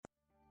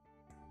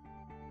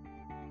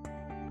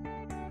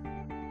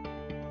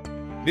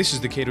This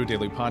is the Cato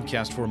Daily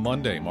Podcast for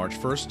Monday, March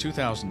 1st,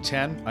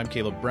 2010. I'm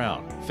Caleb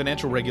Brown.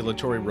 Financial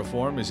regulatory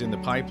reform is in the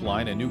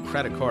pipeline, and new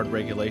credit card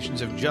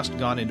regulations have just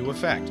gone into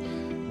effect.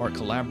 Mark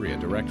Calabria,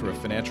 Director of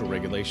Financial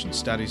Regulation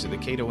Studies at the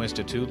Cato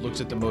Institute, looks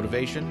at the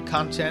motivation,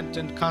 content,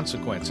 and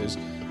consequences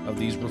of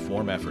these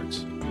reform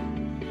efforts.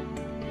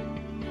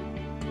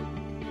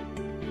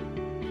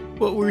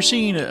 Well, we're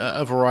seeing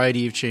a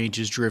variety of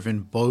changes driven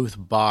both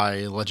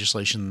by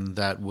legislation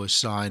that was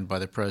signed by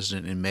the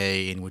president in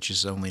May and which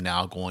is only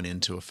now going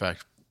into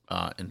effect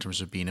in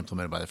terms of being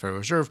implemented by the Federal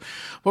Reserve.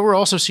 But we're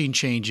also seeing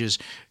changes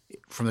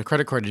from the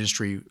credit card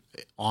industry,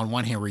 on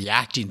one hand,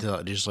 reacting to that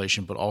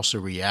legislation, but also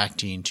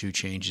reacting to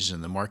changes in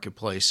the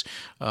marketplace.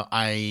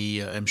 I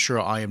am sure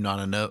I am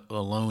not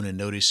alone in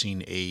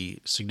noticing a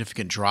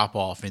significant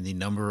drop-off in the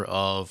number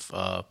of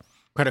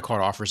credit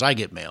card offers I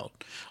get mailed,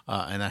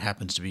 and that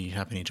happens to be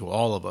happening to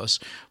all of us.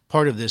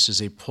 Part of this is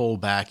a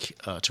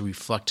pullback to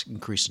reflect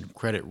increase in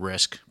credit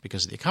risk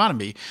because of the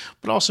economy,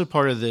 but also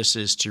part of this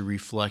is to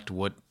reflect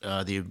what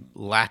the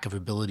lack of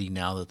ability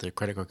now that the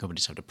credit card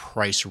companies have to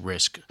price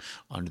risk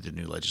under the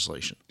new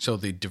legislation. So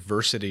the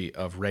diversity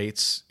of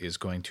rates is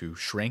going to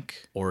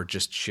shrink or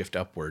just shift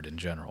upward in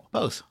general?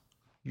 Both.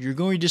 You're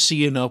going to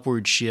see an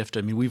upward shift.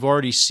 I mean, we've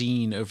already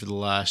seen over the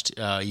last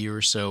year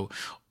or so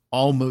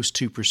almost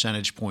 2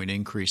 percentage point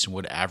increase in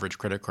what average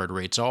credit card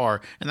rates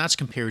are, and that's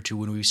compared to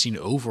when we've seen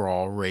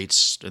overall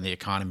rates in the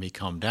economy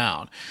come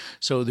down.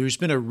 So there's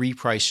been a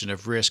repricing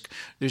of risk.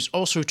 There's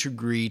also a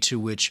degree to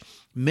which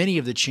many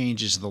of the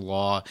changes in the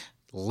law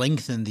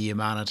lengthen the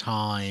amount of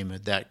time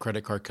that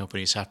credit card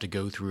companies have to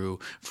go through.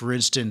 For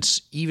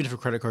instance, even if a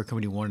credit card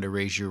company wanted to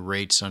raise your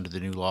rates under the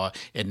new law,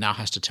 it now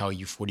has to tell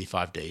you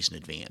 45 days in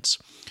advance.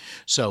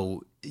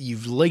 So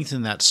you've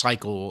lengthened that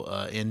cycle,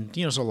 and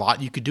there's a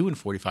lot you could do in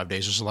 45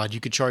 days. There's a lot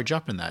you could charge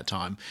up in that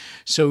time.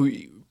 So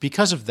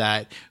because of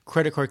that,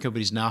 credit card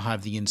companies now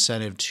have the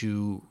incentive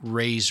to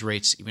raise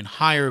rates even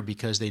higher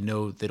because they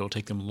know that it'll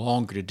take them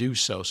longer to do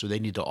so. So they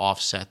need to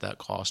offset that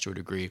cost to a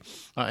degree,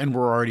 and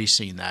we're already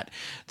seeing that.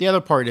 The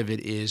other part of it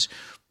is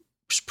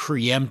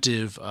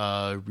preemptive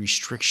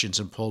restrictions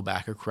and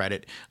pullback of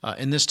credit,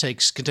 and this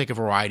can take a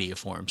variety of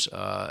forms.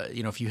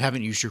 If you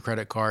haven't used your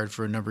credit card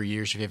for a number of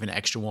years, if you have an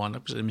extra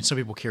one, I mean, some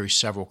people carry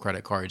several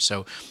credit cards.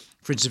 So,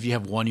 for instance, if you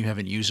have one you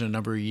haven't used in a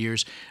number of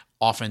years,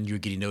 often you're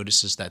getting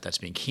notices that that's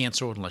being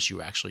canceled unless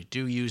you actually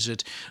do use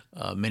it.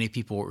 Many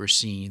people are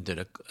seeing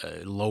that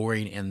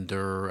lowering in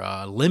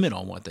their limit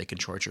on what they can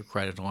charge your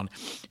credit on.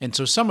 And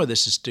so some of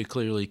this is to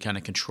clearly kind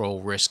of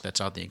control risk that's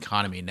out in the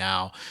economy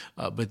now.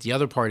 But the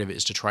other part of it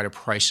is to try to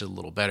price it a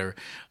little better.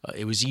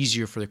 It was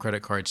easier for the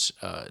credit cards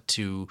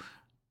to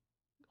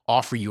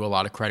offer you a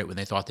lot of credit when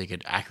they thought they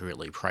could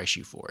accurately price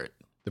you for it.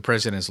 The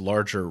president's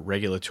larger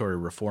regulatory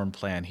reform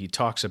plan, he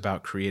talks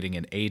about creating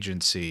an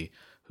agency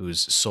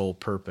whose sole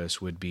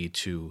purpose would be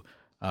to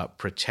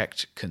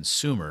protect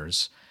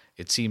consumers.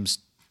 It seems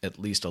at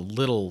least a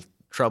little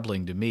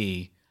troubling to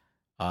me,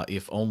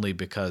 if only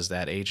because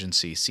that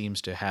agency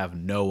seems to have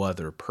no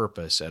other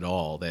purpose at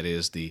all. That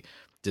is the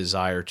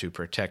desire to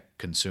protect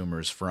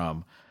consumers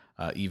from,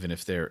 even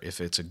if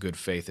it's a good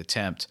faith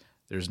attempt,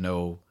 there's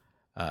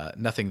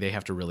nothing they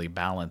have to really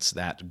balance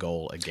that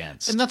goal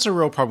against. And that's a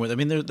real problem with it. I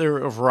mean, there are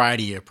a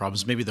variety of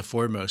problems. Maybe the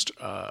foremost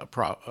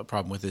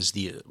problem with is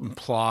the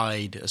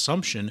implied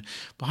assumption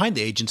behind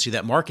the agency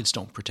that markets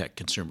don't protect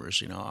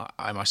consumers.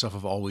 I myself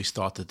have always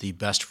thought that the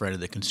best friend of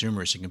the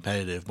consumer is a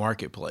competitive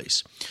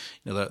marketplace.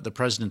 The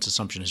president's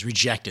assumption has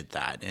rejected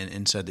that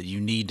and said that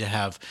you need to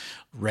have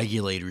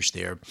regulators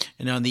there.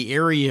 And on the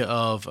area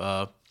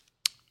of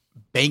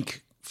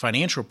bank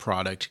financial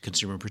product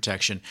consumer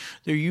protection,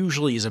 there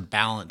usually is a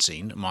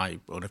balancing. My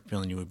own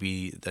opinion would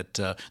be that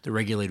the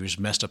regulators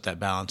messed up that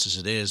balance as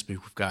it is.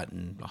 We've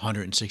gotten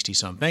 160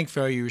 some bank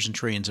failures and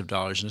trillions of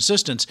dollars in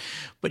assistance.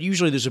 But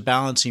usually there's a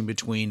balancing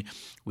between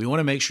we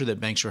want to make sure that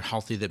banks are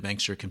healthy, that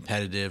banks are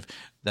competitive,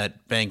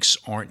 that banks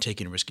aren't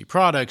taking risky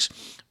products.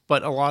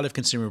 But a lot of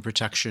consumer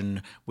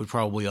protection would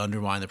probably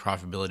undermine the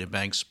profitability of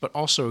banks, but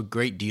also a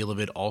great deal of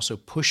it also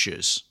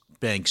pushes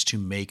banks to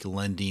make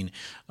lending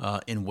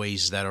in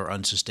ways that are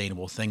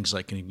unsustainable. Things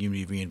like the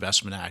Community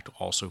Reinvestment Act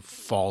also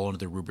fall under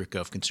the rubric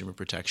of consumer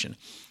protection.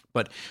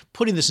 But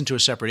putting this into a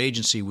separate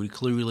agency would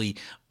clearly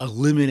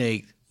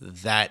eliminate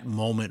that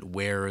moment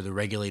where the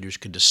regulators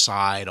could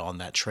decide on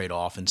that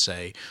trade-off and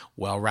say,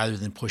 well, rather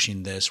than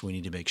pushing this, we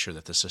need to make sure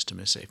that the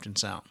system is safe and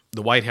sound.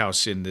 The White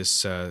House, in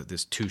this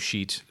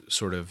two-sheet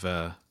sort of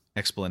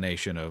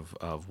explanation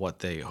of what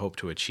they hope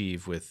to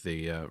achieve with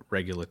the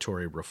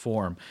regulatory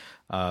reform.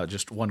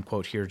 Just one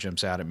quote here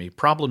jumps out at me.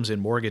 Problems in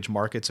mortgage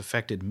markets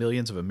affected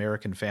millions of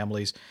American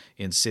families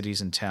in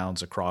cities and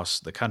towns across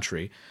the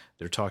country.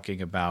 They're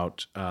talking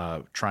about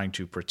trying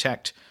to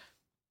protect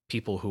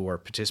people who are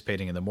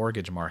participating in the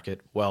mortgage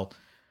market. Well,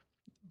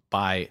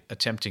 by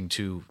attempting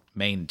to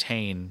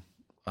maintain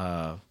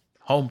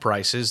home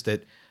prices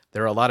that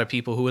there are a lot of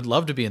people who would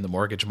love to be in the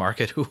mortgage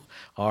market who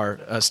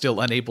are still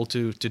unable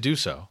to do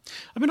so.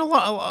 I mean,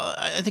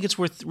 I think it's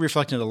worth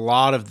reflecting. A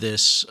lot of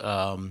this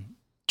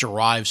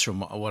derives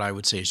from what I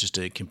would say is just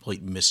a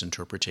complete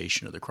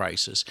misinterpretation of the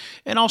crisis,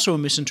 and also a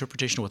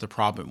misinterpretation of what the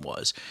problem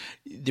was.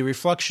 The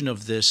reflection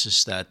of this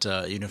is that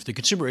if the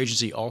consumer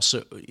agency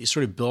also is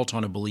sort of built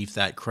on a belief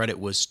that credit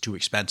was too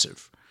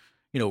expensive,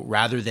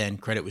 rather than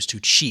credit was too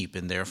cheap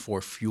and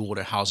therefore fueled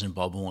a housing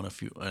bubble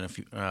and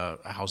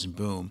a housing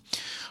boom.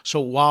 So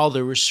while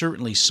there was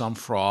certainly some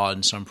fraud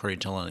and some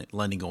predatory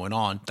lending going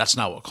on, that's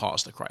not what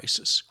caused the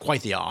crisis.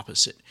 Quite the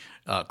opposite.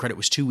 Credit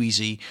was too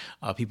easy.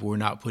 People were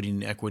not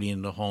putting equity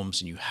into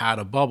homes, and you had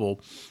a bubble.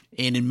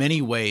 And in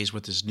many ways,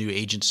 what this new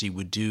agency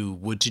would do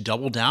would to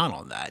double down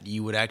on that.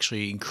 You would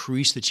actually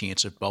increase the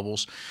chance of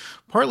bubbles,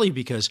 partly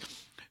because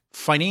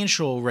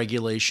financial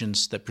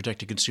regulations that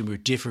protect a consumer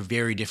differ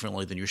very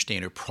differently than your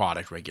standard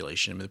product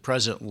regulation. I mean, the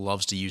president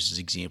loves to use this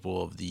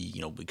example of the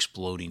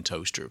exploding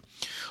toaster.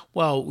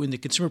 Well, when the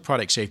Consumer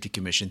Product Safety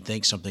Commission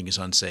thinks something is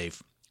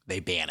unsafe,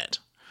 they ban it.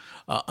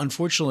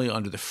 Unfortunately,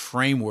 under the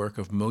framework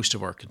of most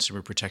of our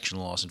consumer protection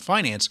laws and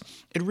finance,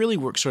 it really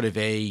works sort of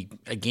a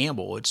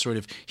gamble. It's sort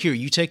of, here,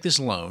 you take this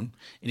loan,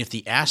 and if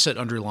the asset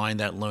underlying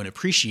that loan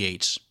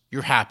appreciates,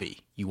 you're happy.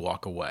 You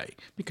walk away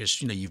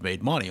because you've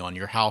made money on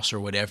your house or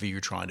whatever you're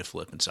trying to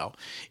flip and sell.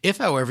 If,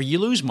 however, you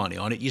lose money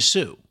on it, you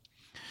sue.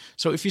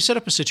 So if you set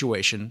up a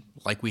situation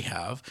like we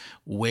have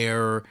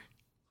where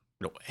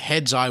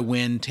heads I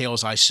win,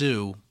 tails I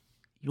sue,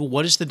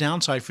 what is the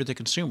downside for the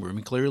consumer? I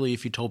mean, clearly,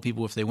 if you told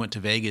people if they went to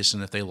Vegas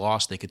and if they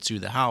lost, they could sue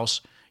the house,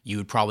 you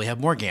would probably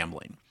have more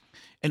gambling.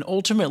 And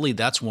ultimately,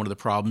 that's one of the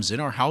problems in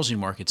our housing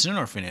markets, in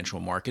our financial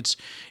markets,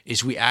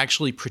 is we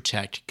actually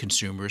protect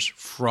consumers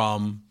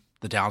from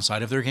the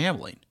downside of their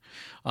gambling.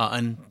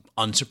 And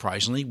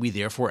unsurprisingly, we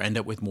therefore end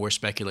up with more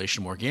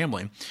speculation, more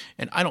gambling.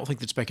 And I don't think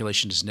that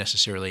speculation is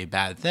necessarily a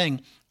bad thing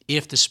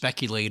if the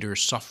speculator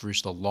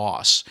suffers the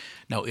loss.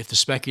 Now, if the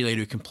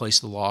speculator can place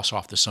the loss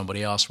off to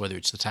somebody else, whether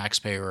it's the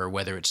taxpayer or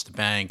whether it's the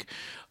bank,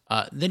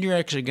 then you're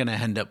actually going to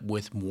end up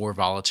with more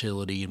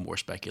volatility and more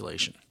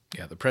speculation.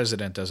 Yeah, the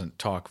president doesn't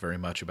talk very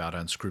much about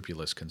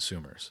unscrupulous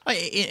consumers.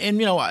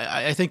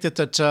 I think that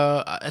that's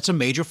a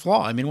major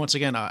flaw. I mean, once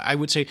again, I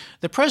would say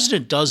the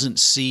president doesn't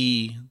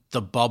see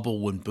the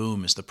bubble when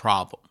boom as the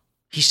problem.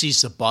 He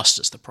sees the bust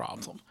as the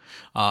problem.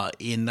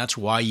 And that's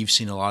why you've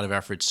seen a lot of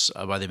efforts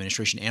by the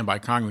administration and by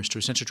Congress to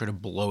essentially try to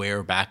blow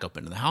air back up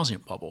into the housing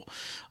bubble.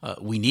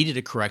 We needed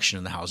a correction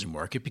in the housing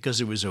market because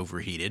it was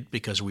overheated,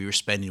 because we were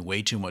spending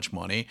way too much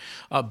money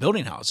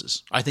building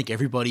houses. I think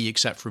everybody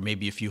except for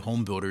maybe a few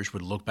home builders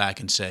would look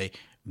back and say,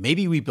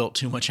 maybe we built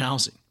too much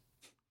housing.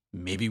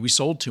 Maybe we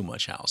sold too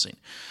much housing.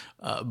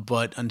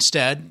 But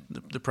instead,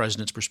 the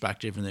president's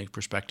perspective and the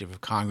perspective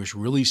of Congress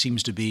really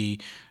seems to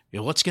be,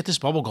 let's get this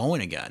bubble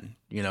going again.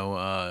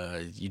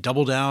 You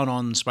double down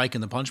on spike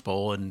in the punch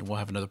bowl and we'll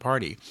have another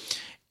party.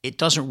 It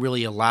doesn't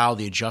really allow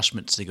the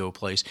adjustments to go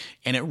place,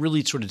 and it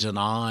really sort of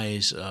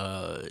denies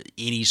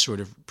any sort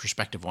of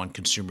perspective on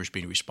consumers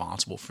being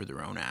responsible for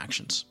their own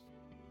actions.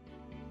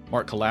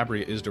 Mark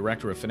Calabria is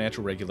Director of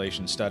Financial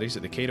Regulation Studies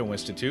at the Cato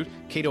Institute.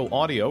 Cato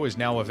Audio is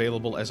now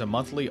available as a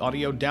monthly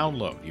audio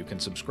download. You can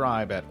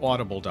subscribe at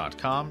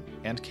audible.com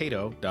and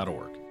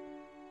cato.org.